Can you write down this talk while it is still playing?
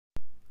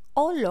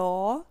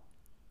Hola.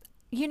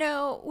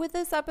 With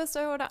this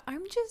episode,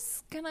 I'm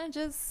just gonna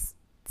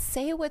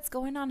say what's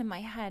going on in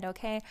my head,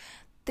 okay?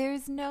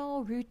 There's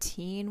no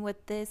routine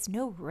with this,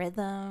 no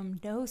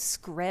rhythm, no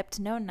script,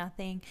 no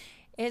nothing.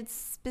 It's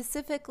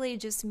specifically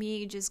just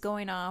me just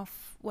going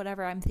off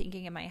whatever I'm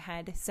thinking in my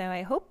head. So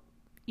I hope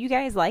you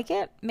guys like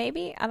it.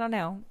 Maybe. I don't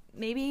know.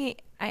 Maybe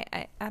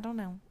I don't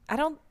know.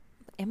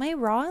 Am I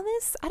raw in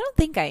this? I don't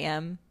think I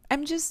am.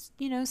 I'm just,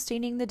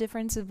 stating the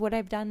difference of what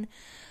I've done,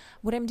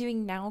 what I'm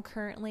doing now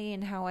currently,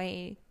 and how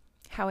I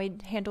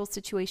handle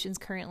situations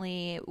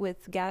currently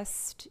with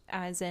guests,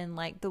 as in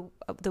like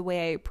the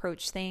way I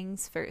approach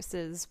things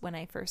versus when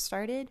I first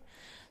started.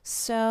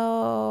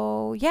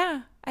 So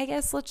yeah, I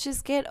guess let's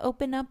just get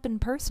open up and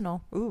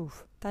personal. Ooh,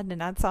 that did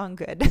not sound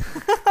good.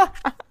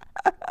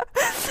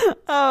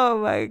 Oh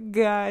my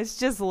gosh,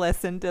 just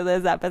listen to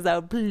this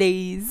episode,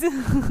 please.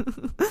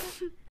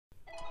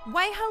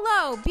 Why,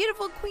 hello,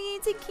 beautiful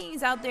queens and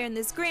kings out there in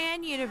this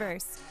grand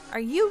universe. Are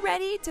you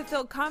ready to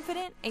feel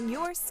confident in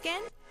your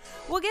skin?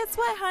 Well, guess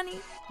what, honey?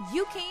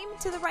 You came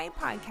to the right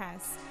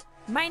podcast.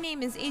 My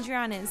name is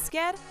Adriana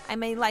Esquer.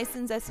 I'm a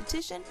licensed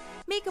esthetician,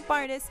 makeup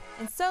artist,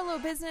 and solo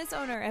business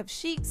owner of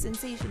Chic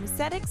Sensation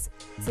Aesthetics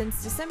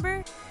since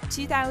December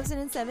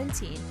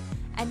 2017.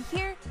 And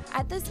here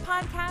at this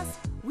podcast,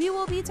 we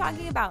will be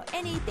talking about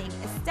anything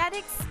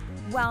aesthetics,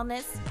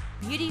 wellness,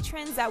 beauty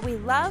trends that we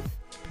love,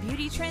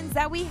 beauty trends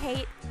that we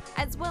hate,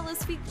 as well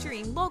as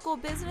featuring local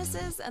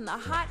businesses in the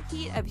hot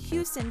heat of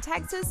Houston,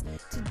 Texas,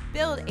 to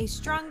build a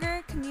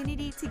stronger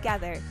community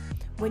together.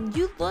 When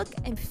you look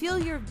and feel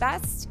your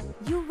best,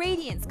 you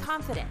radiance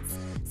confidence.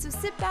 So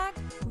sit back,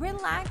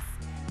 relax,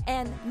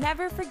 and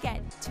never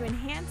forget to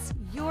enhance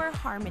your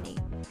harmony.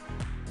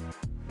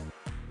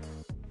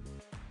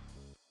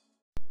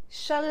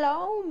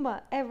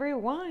 Shalom,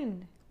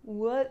 everyone.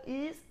 What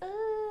is up,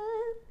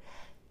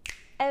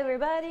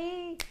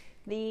 everybody?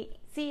 The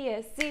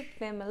CSC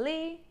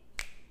family,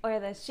 or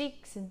the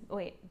Chics and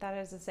wait, that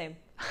is the same.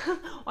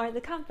 Or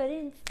the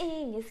confidence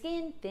in your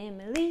skin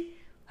family.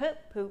 Hoop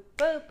hoop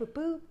boop boop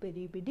boop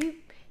ba-doo ba-doo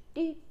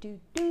do do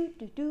do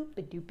do do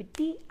ba-doo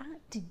ba-dee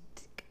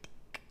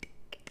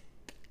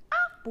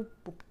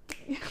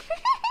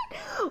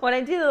when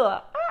I do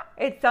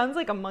it sounds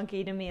like a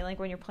monkey to me, like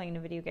when you're playing a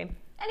video game.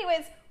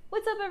 Anyways,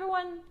 what's up,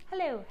 everyone?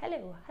 Hello.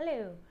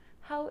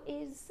 How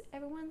is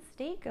everyone's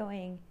day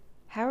going?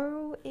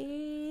 How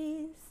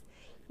is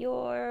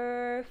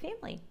your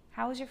family?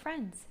 How's your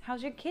friends?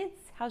 How's your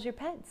kids? How's your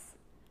pets?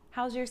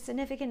 How's your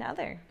significant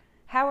other?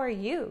 How are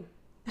you?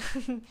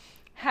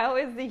 How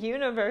is the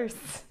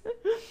universe?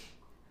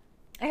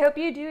 I hope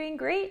you're doing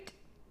great.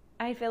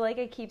 I feel like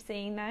I keep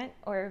saying that,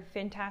 or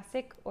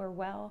fantastic, or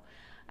well.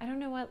 I don't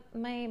know what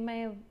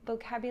my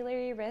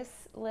vocabulary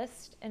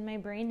list in my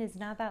brain is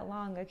not that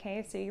long,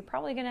 okay? So you're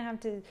probably going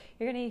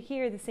to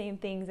hear the same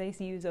things I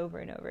use over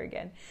and over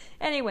again.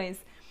 Anyways,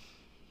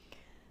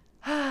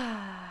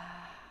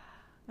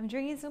 I'm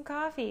drinking some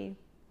coffee.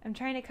 I'm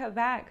trying to cut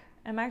back.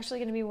 I'm actually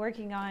going to be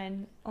working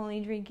on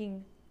only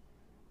drinking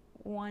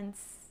one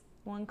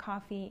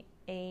coffee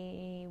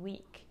a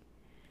week.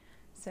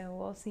 So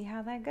we'll see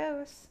how that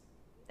goes.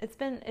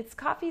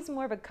 Coffee's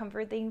more of a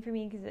comfort thing for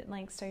me because it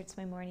like starts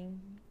my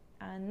morning.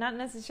 Not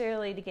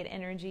necessarily to get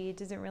energy. It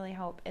doesn't really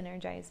help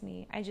energize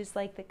me. I just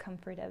like the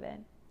comfort of it,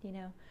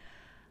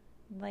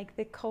 like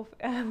the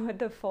with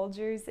the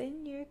Folgers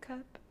in your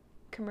cup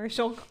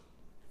commercial.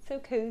 So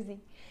cozy.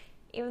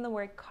 Even the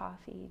word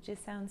coffee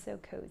just sounds so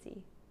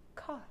cozy.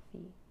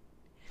 Coffee.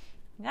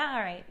 All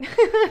right.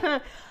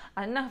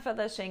 Enough of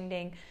the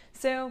shing-ding.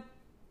 So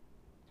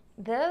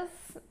this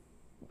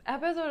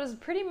episode is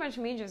pretty much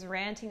me just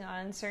ranting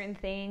on certain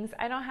things.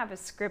 I don't have a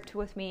script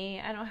with me.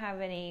 I don't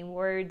have any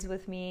words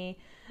with me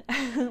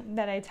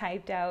that I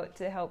typed out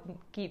to help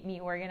keep me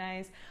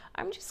organized.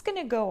 I'm just going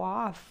to go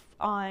off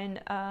on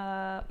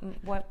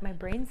what my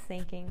brain's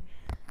thinking.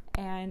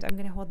 And I'm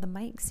going to hold the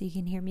mic so you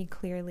can hear me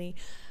clearly.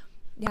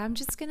 Yeah, I'm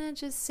just going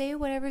to say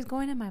whatever's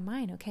going in my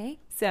mind, okay?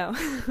 So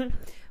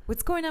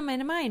what's going on in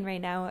my mind right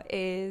now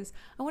is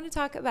I want to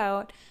talk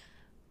about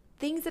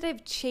things that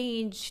I've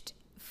changed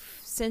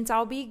since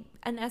I'll be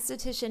an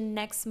esthetician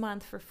next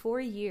month for 4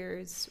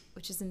 years,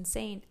 which is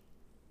insane.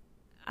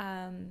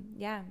 Been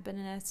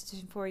an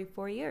esthetician for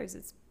 4 years.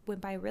 It's went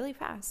by really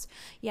fast.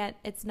 Yet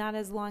it's not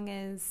as long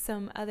as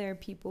some other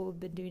people have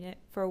been doing it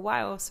for a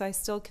while, so I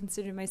still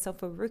consider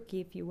myself a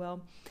rookie, if you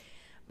will.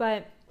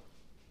 But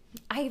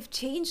I've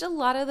changed a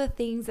lot of the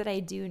things that I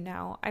do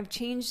now. I've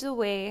changed the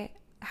way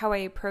how I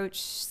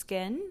approach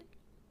skin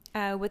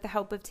with the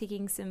help of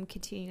taking some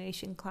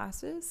continuation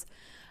classes.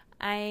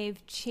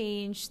 I've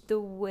changed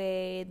the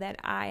way that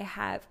I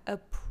have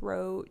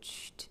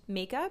approached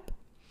makeup.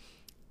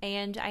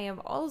 And I have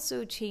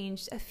also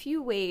changed a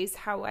few ways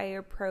how I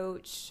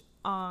approach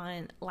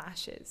on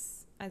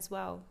lashes as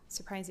well,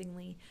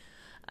 surprisingly.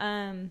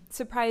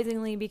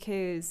 Surprisingly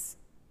because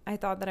I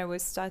thought that I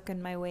was stuck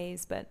in my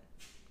ways, but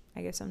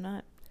I guess I'm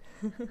not.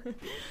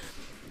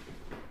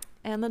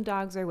 And the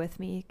dogs are with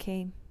me,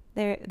 okay?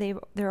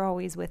 They're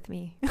always with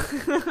me.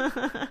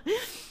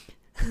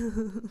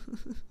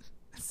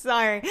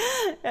 Sorry.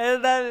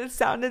 That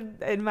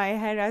sounded in my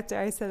head after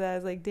I said that. I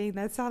was like, dang,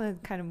 that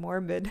sounded kind of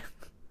morbid.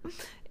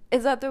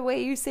 Is that the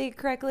way you say it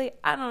correctly?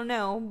 I don't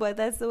know, but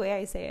that's the way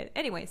I say it.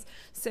 Anyways,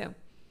 so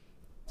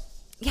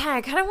yeah,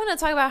 I kind of want to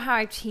talk about how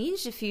I've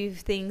changed a few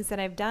things that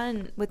I've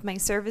done with my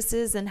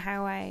services and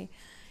how I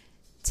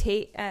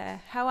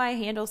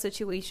handle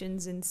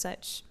situations and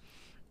such.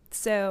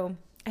 So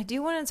I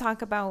do want to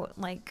talk about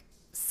like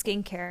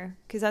skincare,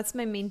 because that's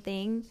my main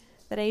thing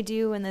that I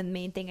do, and the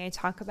main thing I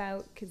talk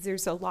about, because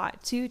there's a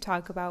lot to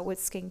talk about with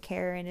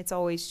skincare and it's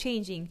always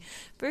changing.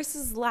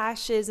 Versus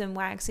lashes and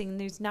waxing,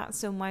 there's not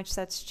so much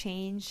that's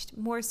changed.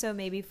 More so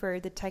maybe for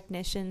the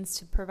technicians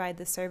to provide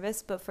the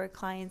service, but for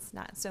clients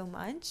not so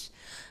much,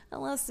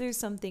 unless there's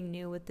something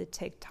new with the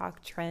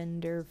TikTok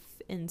trend or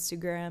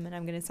Instagram. And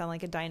I'm going to sound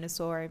like a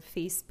dinosaur.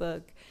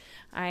 Facebook,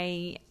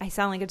 I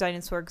sound like a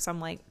dinosaur because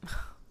I'm like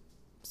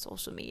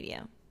social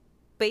media,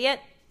 but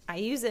yet I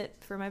use it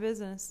for my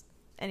business.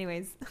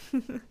 Anyways,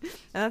 and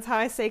that's how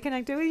I stay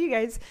connected with you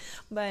guys.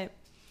 But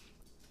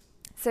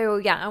so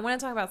yeah, I want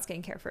to talk about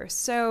skincare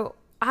first. So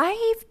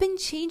I've been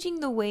changing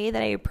the way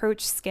that I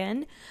approach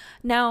skin.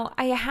 Now,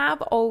 I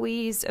have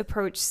always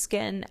approached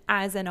skin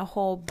as in a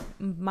whole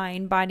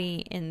mind,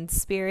 body, and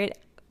spirit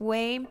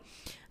way,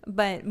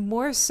 but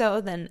more so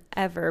than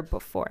ever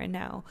before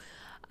now.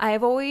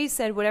 I've always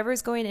said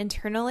whatever's going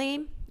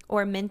internally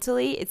or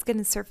mentally, it's going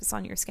to surface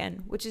on your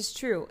skin, which is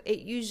true. It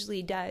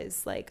usually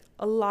does. Like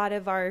a lot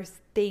of our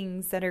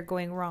things that are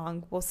going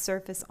wrong will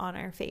surface on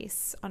our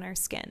face, on our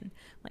skin,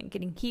 like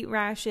getting heat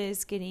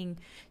rashes, getting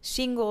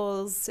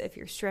shingles if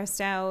you're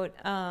stressed out,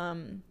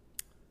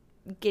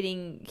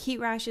 getting heat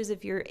rashes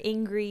if you're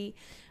angry.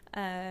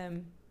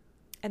 And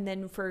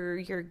then for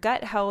your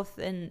gut health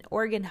and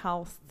organ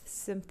health,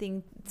 some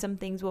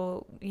things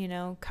will,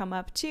 come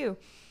up too.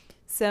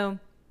 So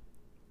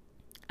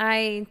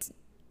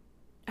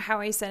how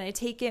I said, I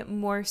take it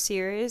more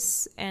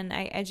serious and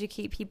I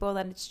educate people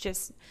that it's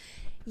just,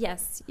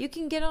 yes, you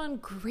can get on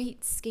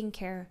great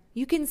skincare.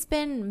 You can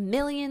spend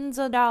millions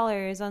of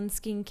dollars on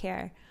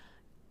skincare,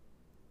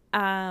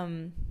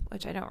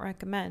 which I don't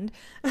recommend.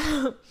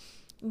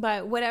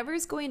 But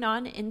whatever's going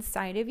on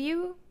inside of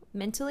you,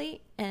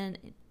 mentally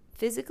and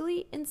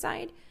physically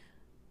inside,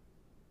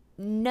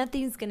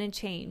 nothing's going to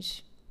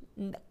change.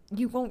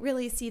 You won't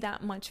really see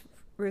that much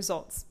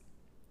results.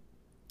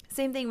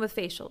 Same thing with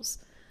facials.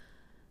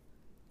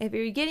 If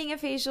you're getting a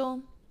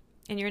facial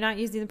and you're not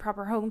using the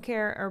proper home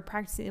care or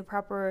practicing the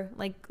proper,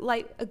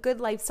 a good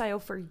lifestyle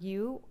for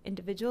you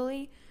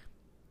individually,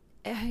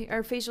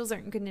 our facials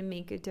aren't going to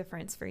make a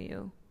difference for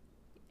you.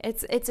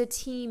 It's a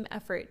team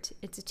effort.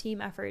 It's a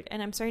team effort.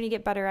 And I'm starting to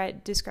get better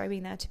at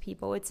describing that to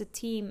people. It's a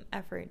team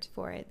effort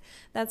for it.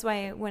 That's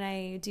why when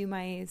I do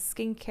my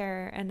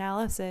skincare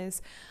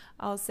analysis,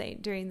 I'll say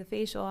during the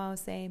facial, I'll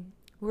say,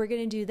 we're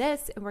going to do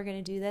this and we're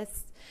going to do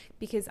this,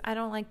 because I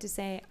don't like to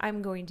say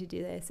I'm going to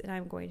do this and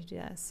I'm going to do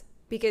this,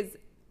 because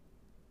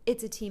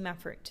it's a team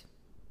effort.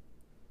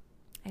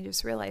 I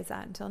just realized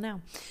that until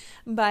now.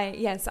 But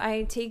yes,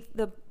 I take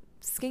the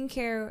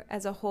skincare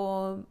as a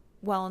whole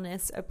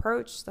wellness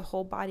approach, the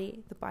whole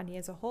body, the body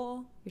as a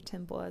whole, your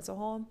temple as a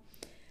whole.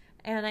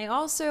 And I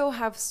also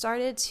have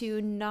started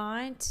to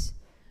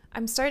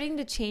I'm starting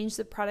to change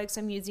the products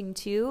I'm using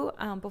too.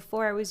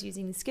 Before I was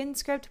using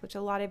SkinScript, which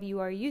a lot of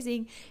you are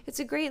using. It's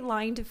a great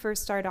line to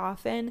first start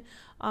off in.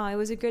 It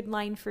was a good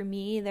line for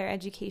me. Their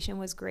education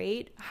was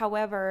great.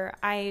 However,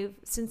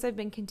 since I've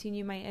been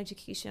continuing my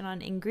education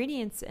on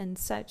ingredients and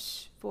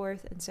such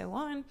forth and so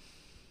on,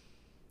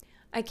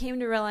 I came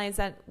to realize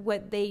that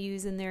what they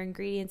use in their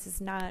ingredients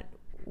is not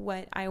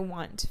what I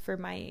want for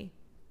my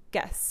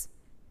guests.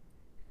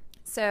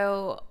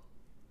 So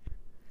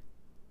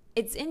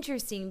it's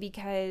interesting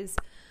because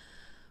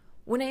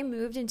when I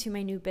moved into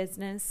my new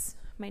business,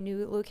 my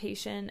new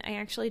location, I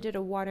actually did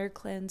a water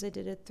cleanse. I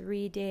did a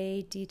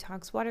 3-day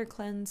detox water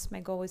cleanse. My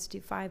goal was to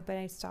do 5, but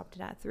I stopped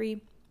it at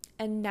 3.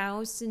 And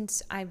now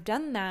since I've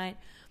done that,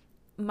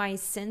 my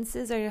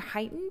senses are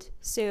heightened,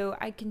 so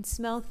I can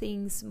smell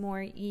things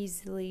more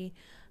easily.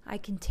 I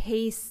can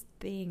taste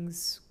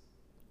things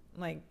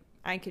like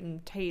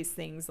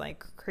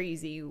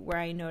crazy, where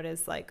I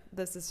notice like,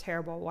 this is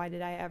terrible. Why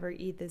did I ever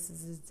eat this?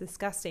 This is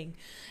disgusting.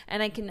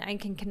 And I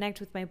can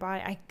connect with my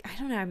body. I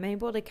don't know. I'm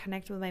able to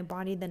connect with my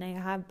body than I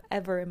have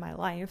ever in my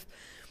life.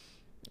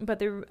 But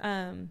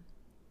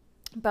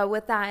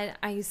with that,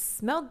 I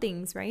smelled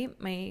things, right?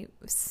 My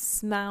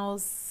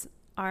smells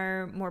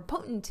are more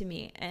potent to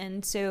me.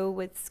 And so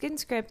with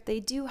SkinScript, they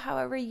do,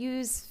 however,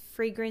 use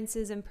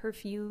fragrances and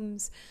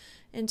perfumes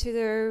into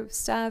their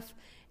stuff.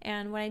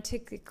 And when I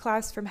took a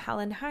class from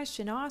Helen Hush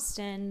in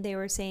Austin, they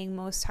were saying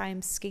most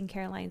times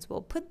skincare lines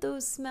will put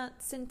those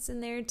scents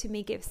in there to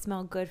make it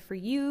smell good for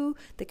you,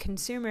 the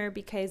consumer,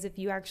 because if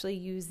you actually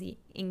use the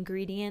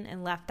ingredient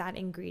and left that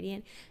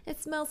ingredient,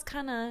 it smells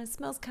kind of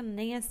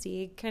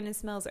nasty. It kind of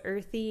smells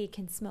earthy. It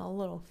can smell a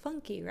little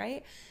funky,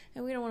 right?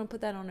 And we don't want to put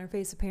that on our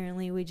face,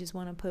 apparently. We just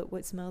want to put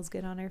what smells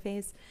good on our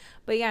face.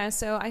 But yeah,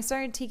 so I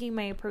started taking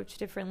my approach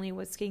differently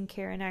with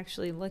skincare and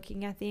actually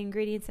looking at the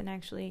ingredients and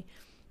actually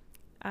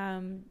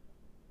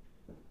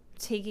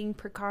taking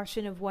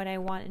precaution of what I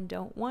want and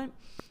don't want.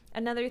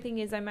 Another thing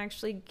is I'm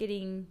actually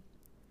getting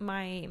my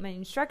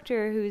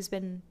instructor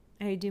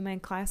I do my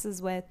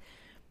classes with.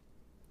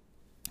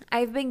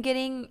 I've been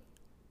getting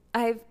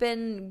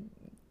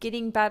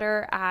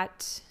better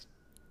at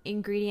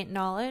ingredient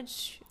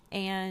knowledge,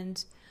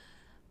 and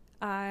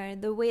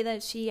the way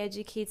that she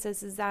educates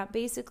us is that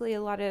basically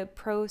a lot of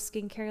pro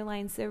skincare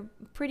lines, they're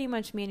pretty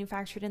much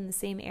manufactured in the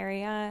same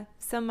area.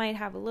 Some might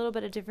have a little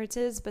bit of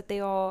differences, but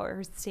they all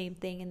are the same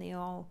thing and they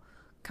all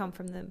come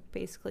from the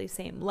basically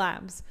same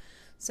labs.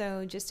 So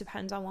it just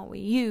depends on what we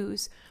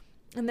use.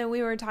 And then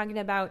we were talking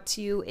about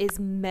too is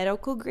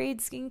medical grade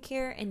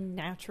skincare and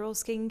natural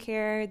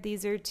skincare.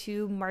 These are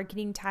two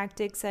marketing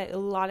tactics that a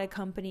lot of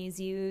companies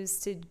use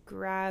to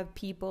grab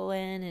people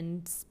in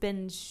and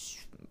spend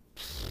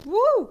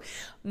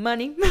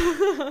money.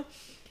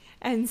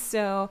 And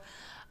so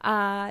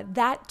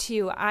that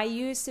too, I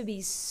used to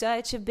be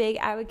such a big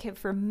advocate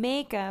for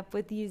makeup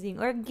with using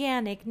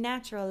organic,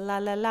 natural,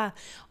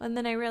 and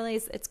then I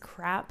realized it's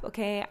crap.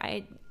 Okay,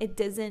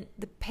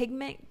 the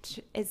pigment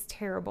is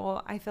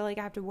terrible. I feel like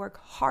I have to work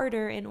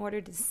harder in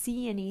order to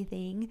see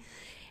anything,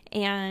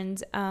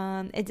 and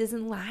it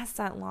doesn't last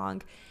that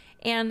long.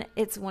 And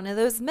it's one of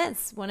those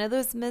myths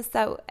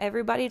that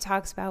everybody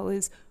talks about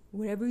is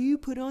whatever you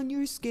put on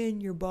your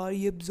skin, your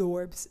body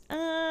absorbs.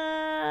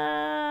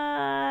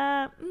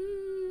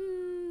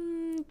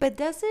 But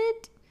does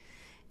it?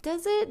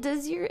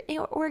 Does your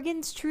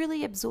organs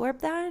truly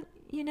absorb that?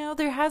 You know,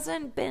 there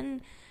hasn't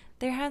been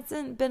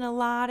a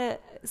lot of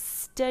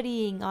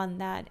studying on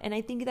that. And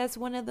I think that's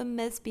one of the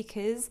myths,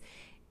 because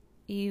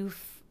the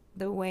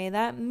way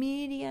that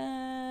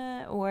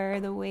media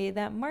or the way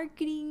that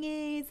marketing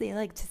is, they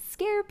like to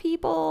scare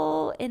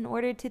people in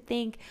order to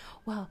think,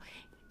 well,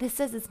 this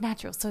says it's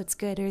natural, so it's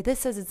good, or this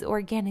says it's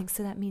organic,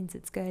 so that means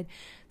it's good.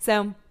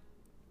 So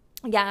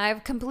yeah,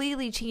 I've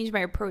completely changed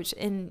my approach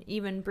in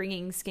even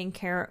bringing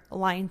skincare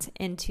lines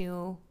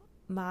into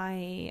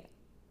my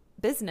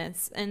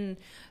business. And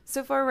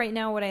so far right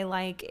now, what I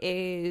like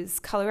is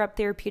Color Up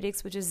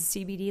Therapeutics, which is a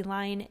CBD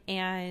line,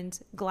 and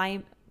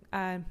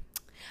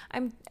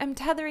I'm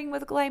tethering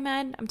with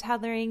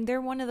Glymed.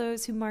 They're one of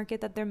those who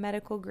market that they're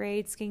medical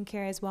grade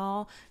skincare as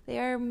well. They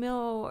are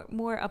more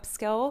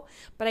upscale,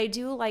 but I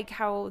do like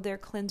how their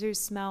cleansers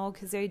smell,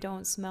 because they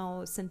don't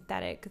smell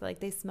synthetic. Like,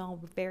 they smell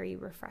very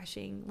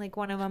refreshing. Like,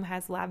 one of them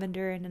has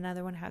lavender and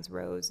another one has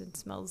rose. It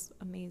smells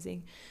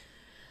amazing.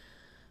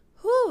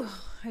 Whew,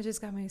 I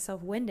just got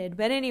myself winded.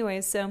 But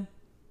anyway, so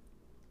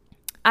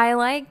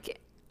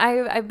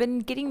I've been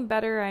getting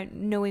better at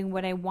knowing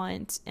what I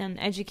want and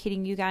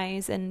educating you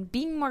guys and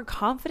being more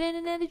confident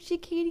in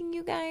educating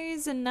you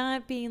guys, and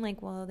not being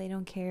like, well, they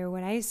don't care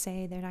what I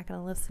say. They're not going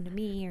to listen to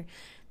me, or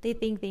they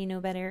think they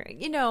know better.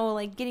 You know,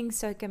 like getting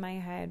stuck in my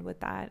head with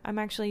that. I'm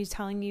actually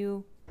telling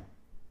you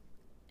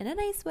in a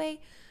nice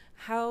way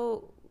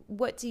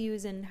what to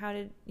use and how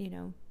to,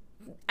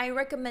 I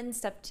recommend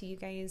stuff to you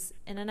guys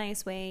in a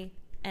nice way,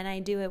 and I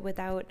do it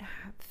without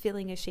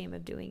feeling ashamed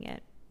of doing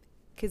it.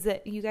 Because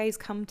you guys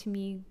come to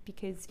me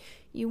because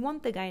you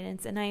want the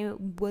guidance, and I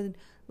would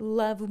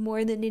love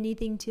more than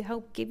anything to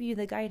help give you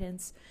the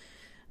guidance.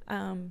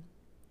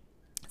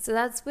 So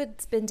that's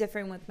what's been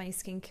different with my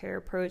skincare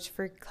approach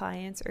for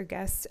clients or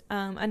guests.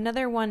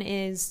 Another one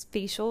is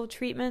facial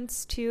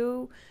treatments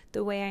too.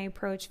 The way I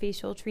approach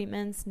facial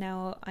treatments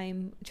now,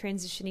 I'm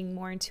transitioning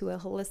more into a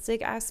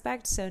holistic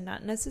aspect. So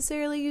not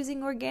necessarily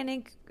using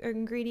organic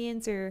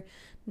ingredients or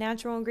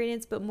natural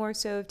ingredients, but more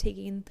so of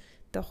taking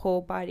the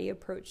whole body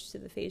approach to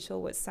the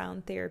facial with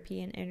sound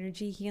therapy and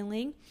energy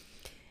healing.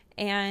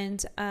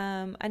 And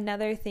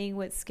another thing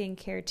with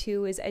skincare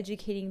too is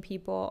educating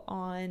people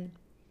on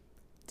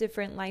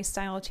different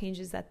lifestyle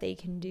changes that they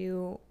can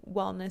do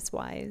wellness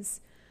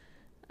wise.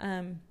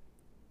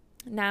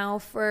 Now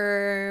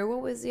for,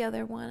 what was the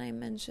other one I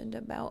mentioned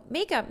about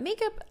makeup?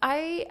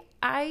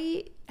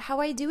 How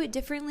I do it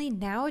differently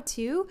now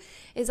too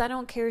is I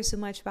don't care so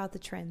much about the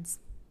trends.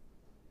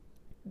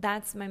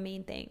 That's my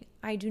main thing.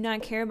 I do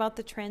not care about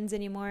the trends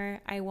anymore.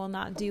 I will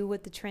not do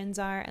what the trends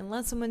are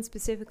unless someone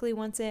specifically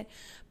wants it.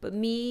 But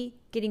me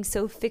getting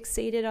so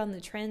fixated on the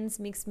trends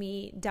makes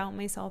me doubt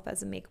myself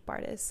as a makeup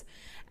artist.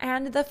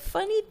 And the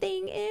funny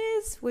thing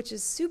is, which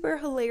is super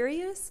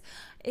hilarious,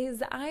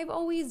 is I've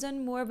always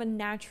done more of a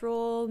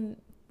natural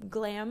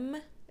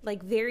glam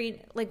like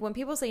very, like when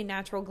people say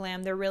natural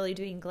glam, they're really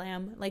doing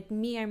glam. Like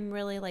me, I'm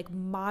really like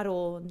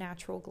model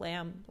natural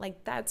glam.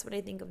 Like that's what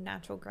I think of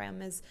natural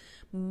glam, as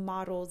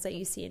models that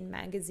you see in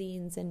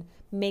magazines and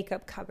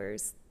makeup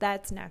covers.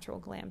 That's natural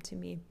glam to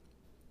me.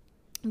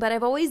 But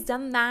I've always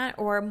done that,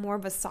 or more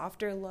of a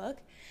softer look.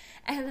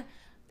 And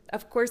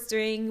of course,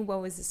 during,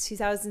 what was this,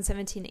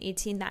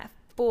 2017-18, that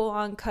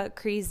full-on cut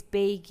crease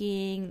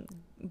baking,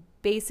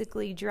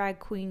 basically drag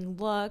queen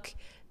look,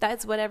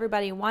 that's what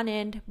everybody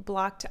wanted.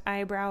 Blocked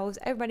eyebrows,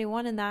 everybody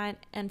wanted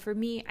that. And for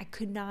me, I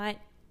could not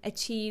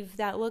achieve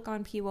that look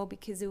on people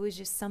because it was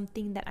just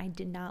something that I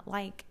did not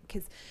like.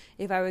 Because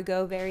if I would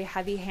go very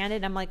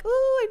heavy-handed, I'm like,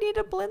 oh, I need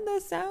to blend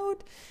this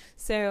out.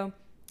 So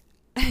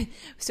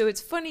it's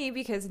funny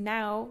because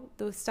now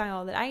the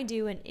style that I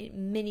do, and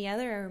many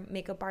other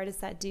makeup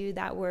artists that do,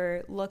 that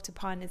were looked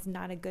upon as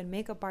not a good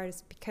makeup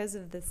artist because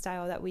of the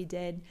style that we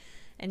did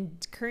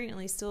and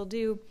currently still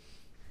do,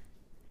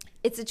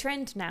 it's a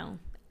trend now.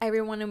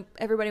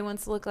 Everybody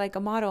wants to look like a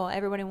model.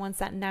 Everybody wants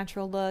that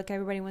natural look.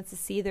 Everybody wants to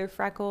see their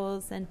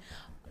freckles and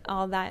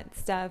all that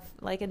stuff,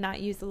 like, and not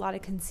use a lot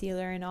of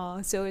concealer and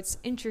all. So it's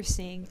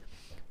interesting.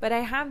 But I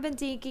have been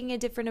taking a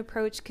different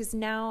approach because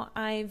now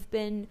I've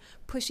been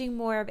pushing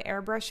more of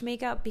airbrush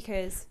makeup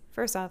because,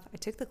 first off, I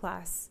took the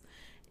class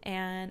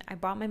and I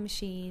bought my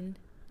machine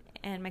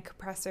and my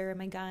compressor and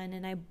my gun,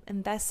 and I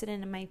invested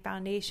in my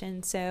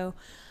foundation. So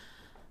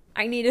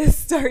I need to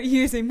start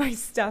using my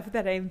stuff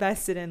that I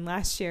invested in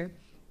last year.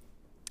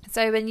 So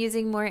I've been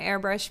using more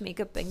airbrush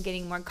makeup and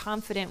getting more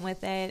confident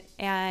with it.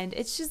 And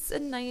it's just a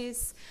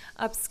nice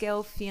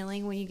upscale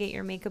feeling when you get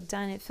your makeup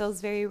done. It feels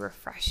very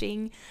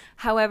refreshing.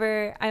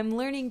 However, I'm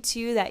learning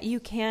too that you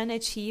can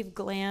achieve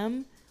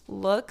glam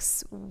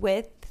looks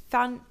with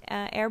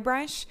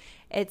airbrush.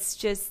 It's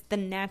just the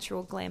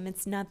natural glam.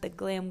 It's not the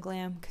glam,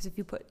 because if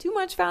you put too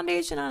much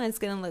foundation on, it's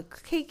going to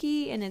look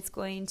cakey and it's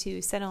going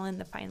to settle in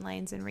the fine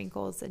lines and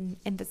wrinkles and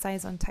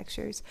emphasize on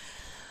textures.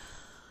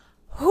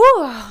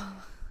 Whew.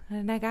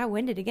 And I got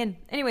winded again.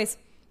 Anyways,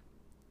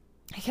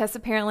 I guess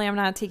apparently I'm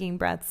not taking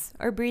breaths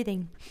or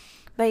breathing.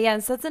 But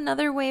yes, that's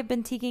another way I've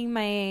been taking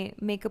my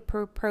makeup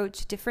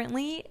approach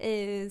differently,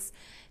 is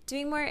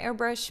doing more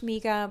airbrush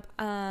makeup,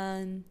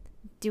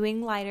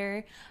 doing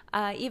lighter,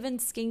 even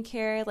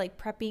skincare, like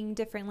prepping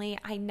differently.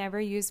 I never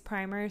use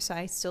primer, so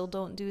I still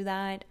don't do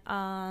that.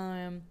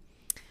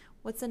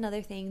 What's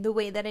another thing? The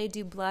way that I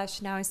do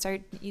blush, now I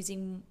start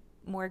using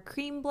more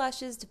cream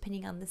blushes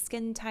depending on the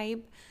skin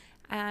type.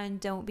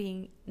 And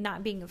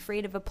not being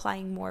afraid of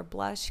applying more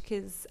blush,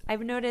 because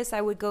I've noticed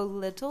I would go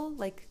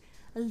like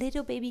a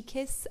little baby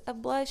kiss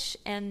of blush,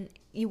 and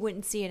you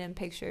wouldn't see it in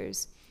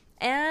pictures.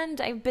 And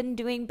I've been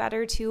doing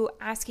better too,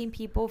 asking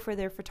people for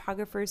their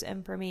photographer's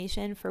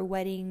information for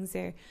weddings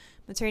or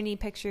maternity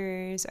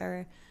pictures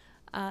or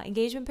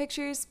engagement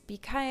pictures,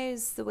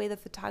 because the way the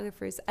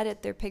photographers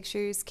edit their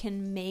pictures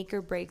can make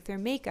or break their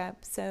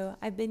makeup. So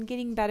I've been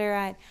getting better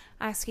at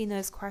asking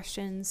those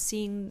questions,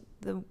 seeing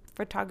the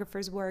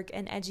photographer's work,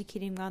 and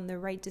educating on the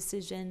right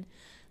decision,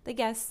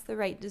 the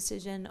right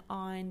decision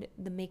on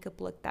the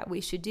makeup look that we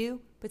should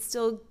do, but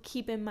still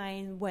keep in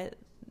mind what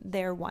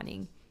they're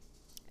wanting,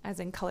 as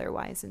in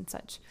color-wise and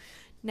such.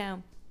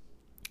 Now,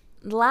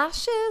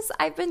 lashes,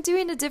 I've been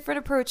doing a different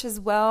approach as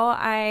well.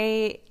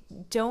 I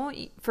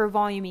don't, for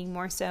voluming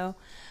more so.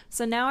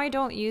 So now I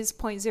don't use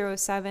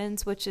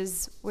 0.07s, which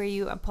is where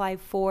you apply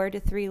 4 to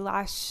 3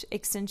 lash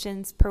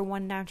extensions per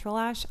one natural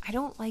lash. I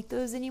don't like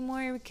those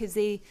anymore because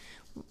I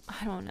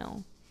don't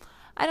know.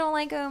 I don't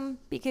like them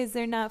because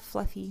they're not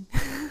fluffy.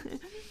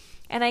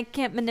 And I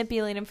can't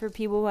manipulate them for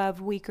people who have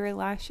weaker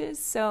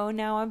lashes. So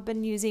now I've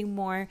been using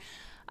more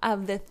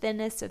of the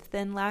thinnest of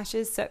thin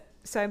lashes.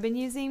 So I've been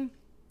using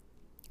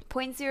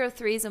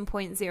 0.03s and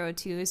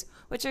 0.02s,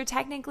 which are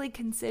technically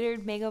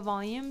considered mega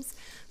volumes.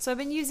 So I've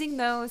been using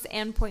those,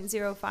 and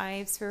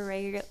 0.05s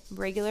for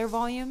regular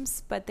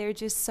volumes, but they're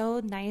just so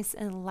nice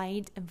and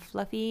light and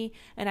fluffy.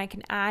 And I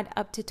can add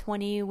up to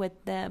 20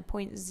 with the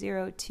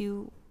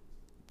 0.02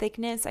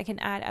 thickness. I can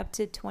add up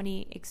to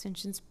 20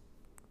 extensions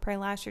per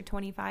lash, or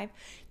 25,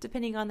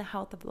 depending on the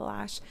health of the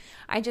lash.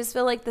 I just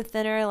feel like the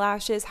thinner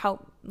lashes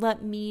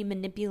let me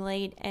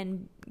manipulate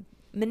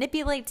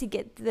to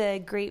get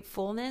the great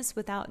fullness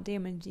without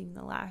damaging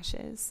the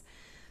lashes.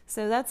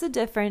 So that's a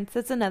difference.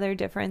 That's another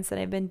difference that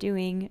I've been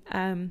doing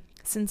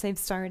since I've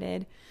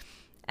started.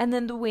 And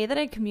then the way that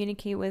I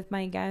communicate with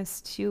my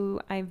guests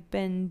too, I've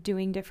been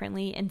doing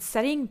differently. And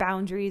setting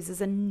boundaries is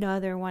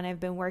another one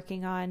I've been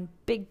working on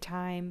big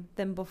time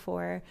than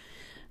before.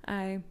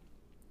 It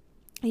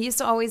used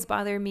to always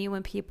bother me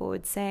when people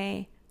would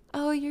say,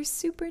 "Oh, you're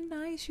super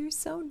nice. You're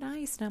so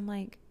nice." And I'm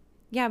like,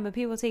 yeah, but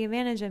people take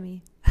advantage of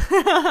me.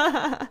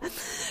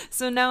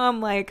 So now I'm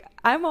like,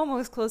 I'm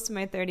almost close to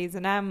my 30s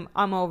and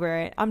I'm over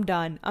it. I'm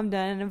done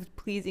of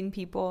pleasing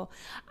people.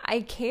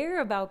 I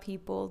care about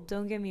people,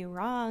 don't get me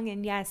wrong.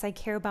 And yes, I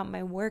care about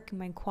my work and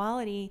my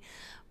quality,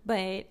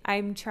 but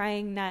I'm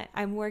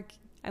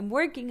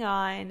working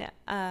on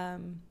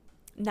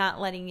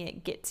not letting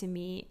it get to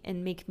me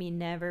and make me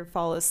never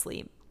fall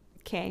asleep.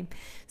 Okay,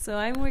 so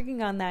I'm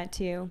working on that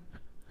too.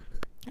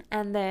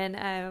 And then,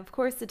 of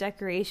course, the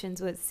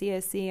decorations with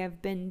CSC.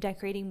 I've been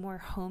decorating more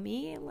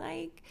homey,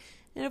 like,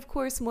 and of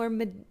course, more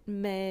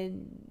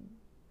majestic,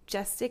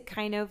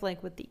 kind of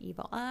like with the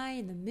evil eye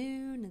and the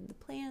moon and the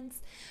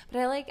plants.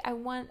 But I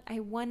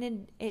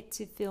wanted it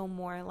to feel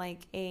more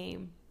like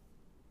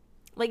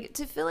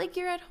to feel like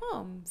you're at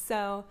home.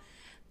 So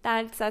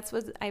that's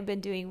what I've been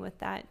doing with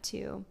that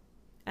too.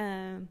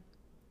 Trying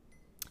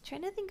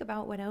to think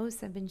about what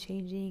else I've been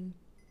changing.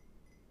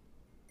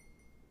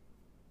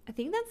 I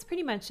think that's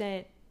pretty much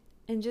it.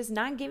 And just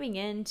not giving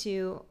in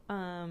to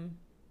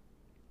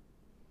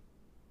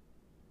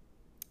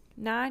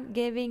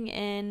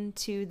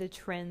the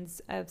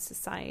trends of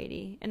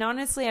society. And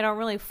honestly, I don't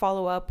really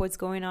follow up what's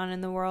going on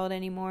in the world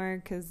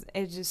anymore because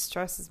it just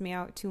stresses me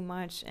out too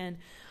much. And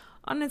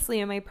honestly,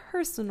 in my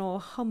personal,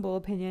 humble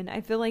opinion, I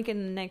feel like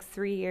in the next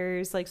 3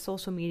 years, like,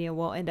 social media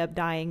will end up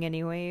dying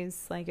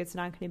anyways. Like, it's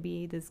not going to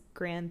be this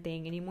grand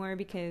thing anymore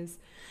because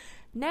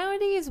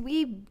nowadays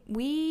we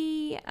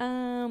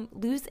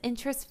lose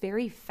interest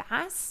very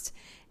fast,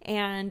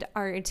 and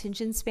our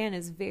attention span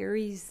is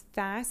very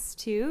fast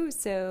too.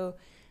 So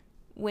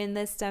when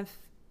this stuff,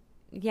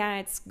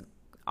 it's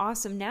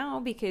awesome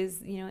now because,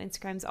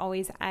 Instagram's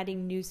always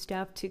adding new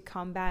stuff to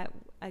combat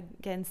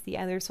against the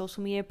other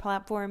social media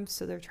platforms.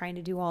 So they're trying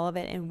to do all of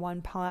it in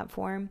one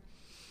platform.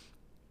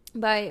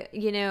 But,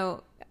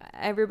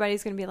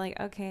 everybody's going to be like,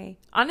 okay,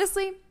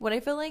 honestly, what I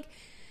feel like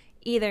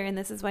either, and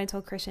this is what I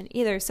told Christian,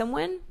 either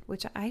someone,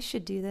 which I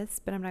should do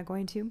this, but I'm not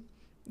going to,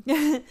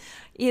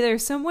 either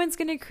someone's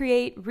going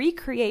to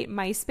recreate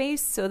MySpace.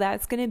 So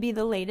that's going to be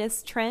the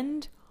latest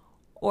trend,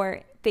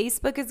 or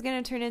Facebook is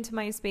going to turn into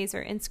MySpace,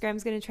 or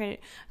Instagram's going to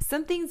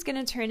something's going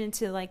to turn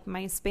into like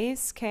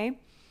MySpace. Okay.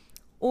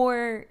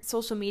 Or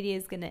social media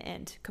is going to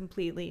end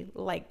completely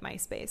like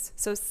MySpace.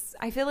 So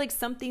I feel like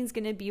something's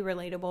going to be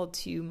relatable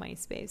to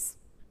MySpace.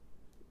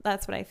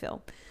 That's what I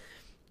feel.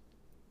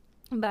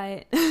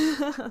 But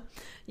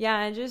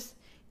just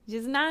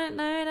not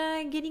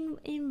getting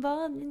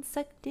involved and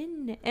sucked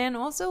in. And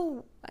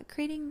also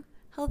creating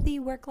healthy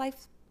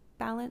work-life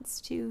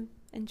balance too,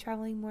 and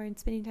traveling more and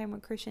spending time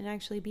with Christian,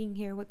 actually being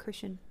here with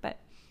Christian.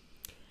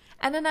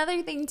 And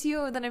another thing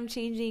too that I'm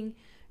changing,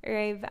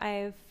 or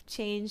I've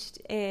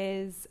changed,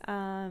 is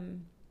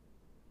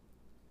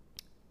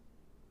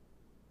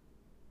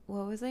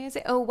what was I gonna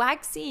say? Oh,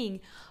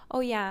 waxing.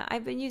 Oh yeah,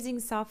 I've been using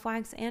soft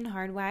wax and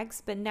hard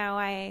wax, but now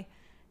I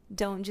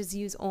don't just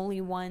use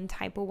only one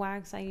type of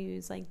wax. I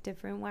use like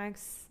different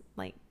wax,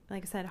 like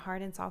I said,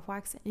 hard and soft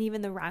wax, and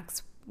even the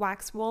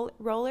wax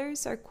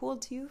rollers are cool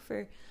too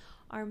for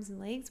arms and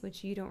legs,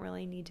 which you don't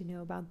really need to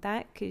know about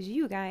that because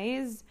you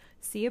guys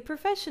see a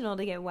professional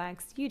to get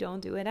waxed. You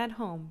don't do it at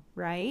home,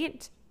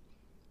 right?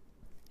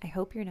 I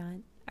hope you're not.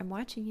 I'm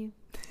watching you.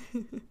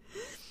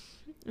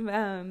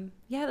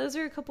 Those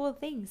are a couple of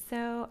things.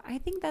 So I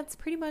think that's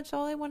pretty much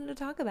all I wanted to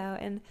talk about.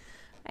 And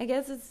I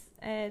guess it's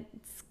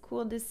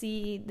cool to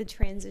see the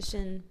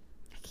transition.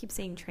 I keep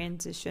saying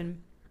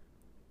transition.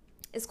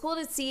 It's cool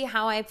to see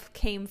how I've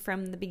came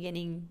from the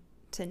beginning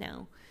to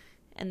now,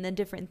 and the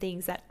different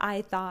things that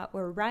I thought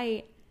were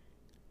right,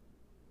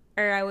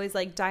 or I was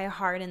like die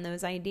hard in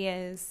those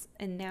ideas,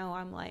 and now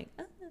I'm like,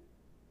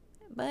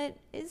 but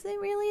is it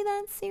really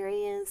that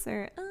serious?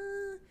 Or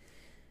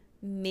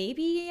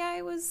maybe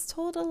I was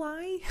told a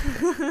lie.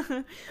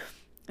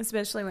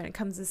 Especially when it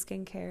comes to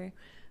skincare,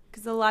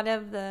 because a lot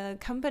of the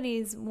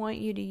companies want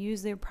you to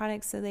use their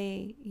products, so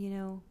they,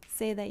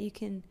 say that you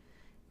can.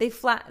 They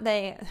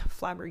fabricate.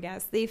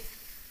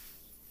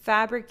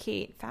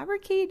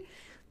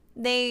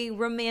 They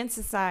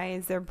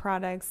romanticize their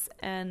products,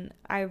 and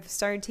I've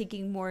started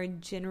taking more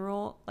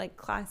general, like,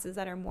 classes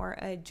that are more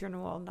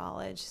general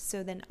knowledge,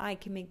 so then I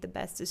can make the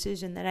best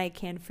decision that I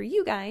can for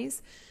you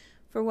guys,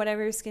 for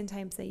whatever skin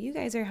types that you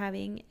guys are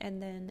having,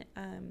 and then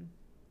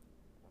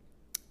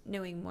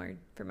knowing more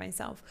for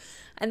myself.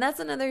 And that's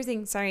another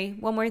thing. Sorry,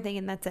 one more thing,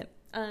 and that's it.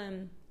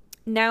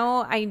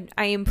 Now I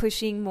am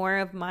pushing more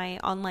of my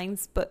online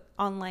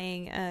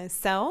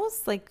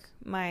sales, like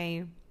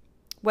my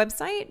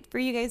website, for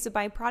you guys to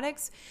buy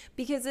products,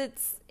 because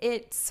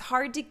it's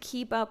hard to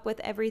keep up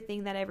with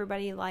everything that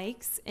everybody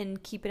likes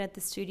and keep it at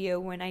the studio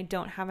when I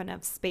don't have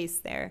enough space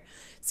there.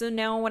 So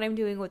now what I'm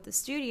doing with the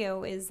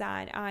studio is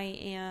that I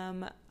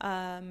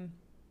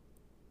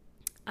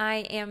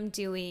am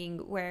doing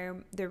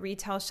where the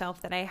retail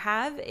shelf that I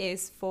have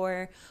is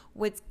for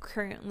what's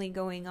currently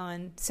going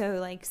on. So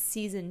like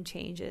season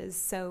changes.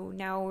 So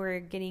now we're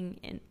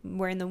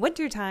in the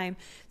winter time.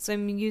 So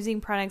I'm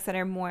using products that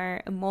are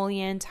more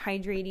emollient,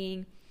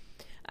 hydrating,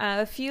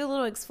 a few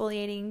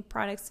exfoliating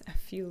products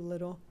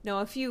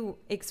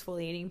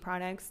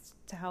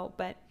to help.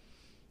 But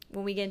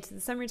when we get into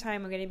the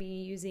summertime, I'm going to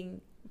be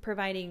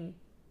providing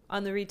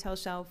on the retail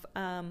shelf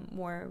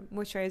more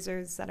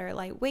moisturizers that are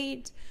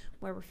lightweight,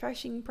 more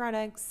refreshing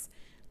products,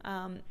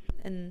 and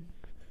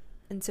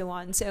so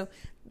on. So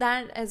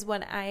that is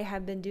what I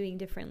have been doing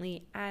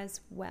differently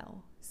as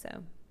well.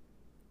 So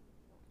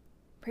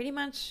pretty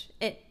much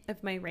it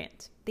of my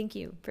rant. Thank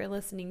you for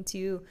listening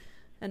to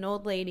an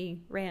old lady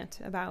rant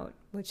about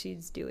what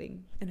she's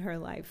doing in her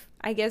life.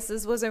 I guess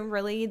this wasn't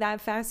really that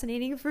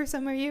fascinating for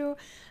some of you,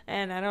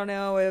 and I don't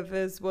know if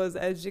this was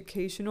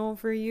educational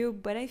for you,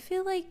 but I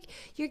feel like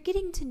you're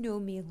getting to know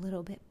me a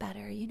little bit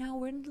better. You know,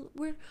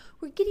 we're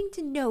getting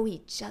to know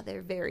each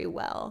other very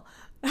well,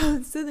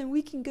 so then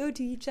we can go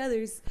to each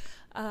other's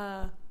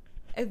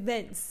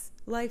events,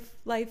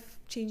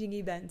 life-changing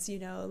events, you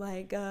know,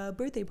 like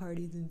birthday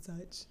parties and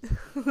such.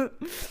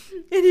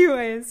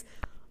 Anyways,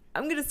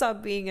 I'm going to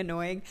stop being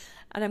annoying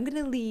and I'm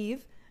going to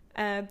leave.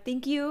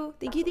 Thank you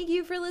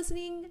for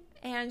listening,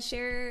 and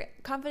share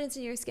Confidence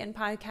in Your Skin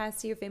podcast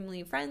to your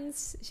family and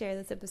friends. Share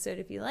this episode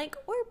if you like,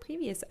 or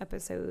previous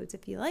episodes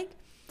if you like.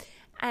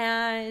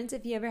 And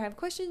if you ever have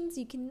questions,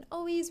 you can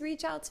always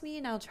reach out to me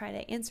and I'll try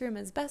to answer them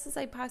as best as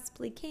I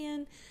possibly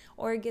can,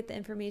 or get the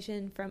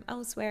information from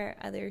elsewhere,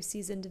 other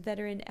seasoned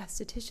veteran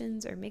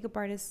estheticians or makeup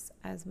artists,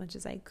 as much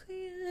as I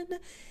can.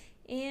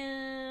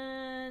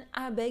 And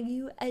I beg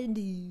you, I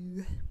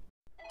do.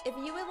 If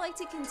you would like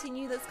to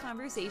continue this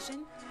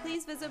conversation,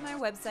 please visit my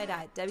website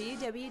at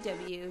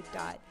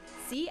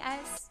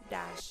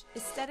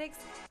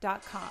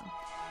www.cs-aesthetics.com.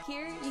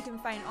 Here you can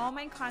find all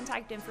my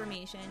contact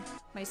information,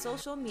 my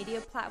social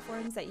media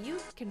platforms that you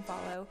can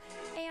follow,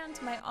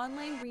 and my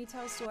online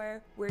retail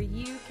store where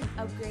you can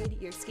upgrade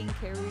your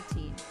skincare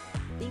routine.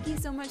 Thank you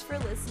so much for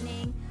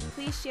listening.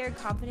 Please share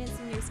Confidence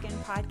in Your Skin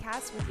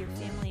podcast with your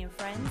family and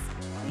friends.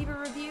 Leave a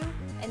review,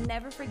 and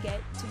never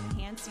forget to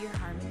enhance your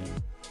harmony.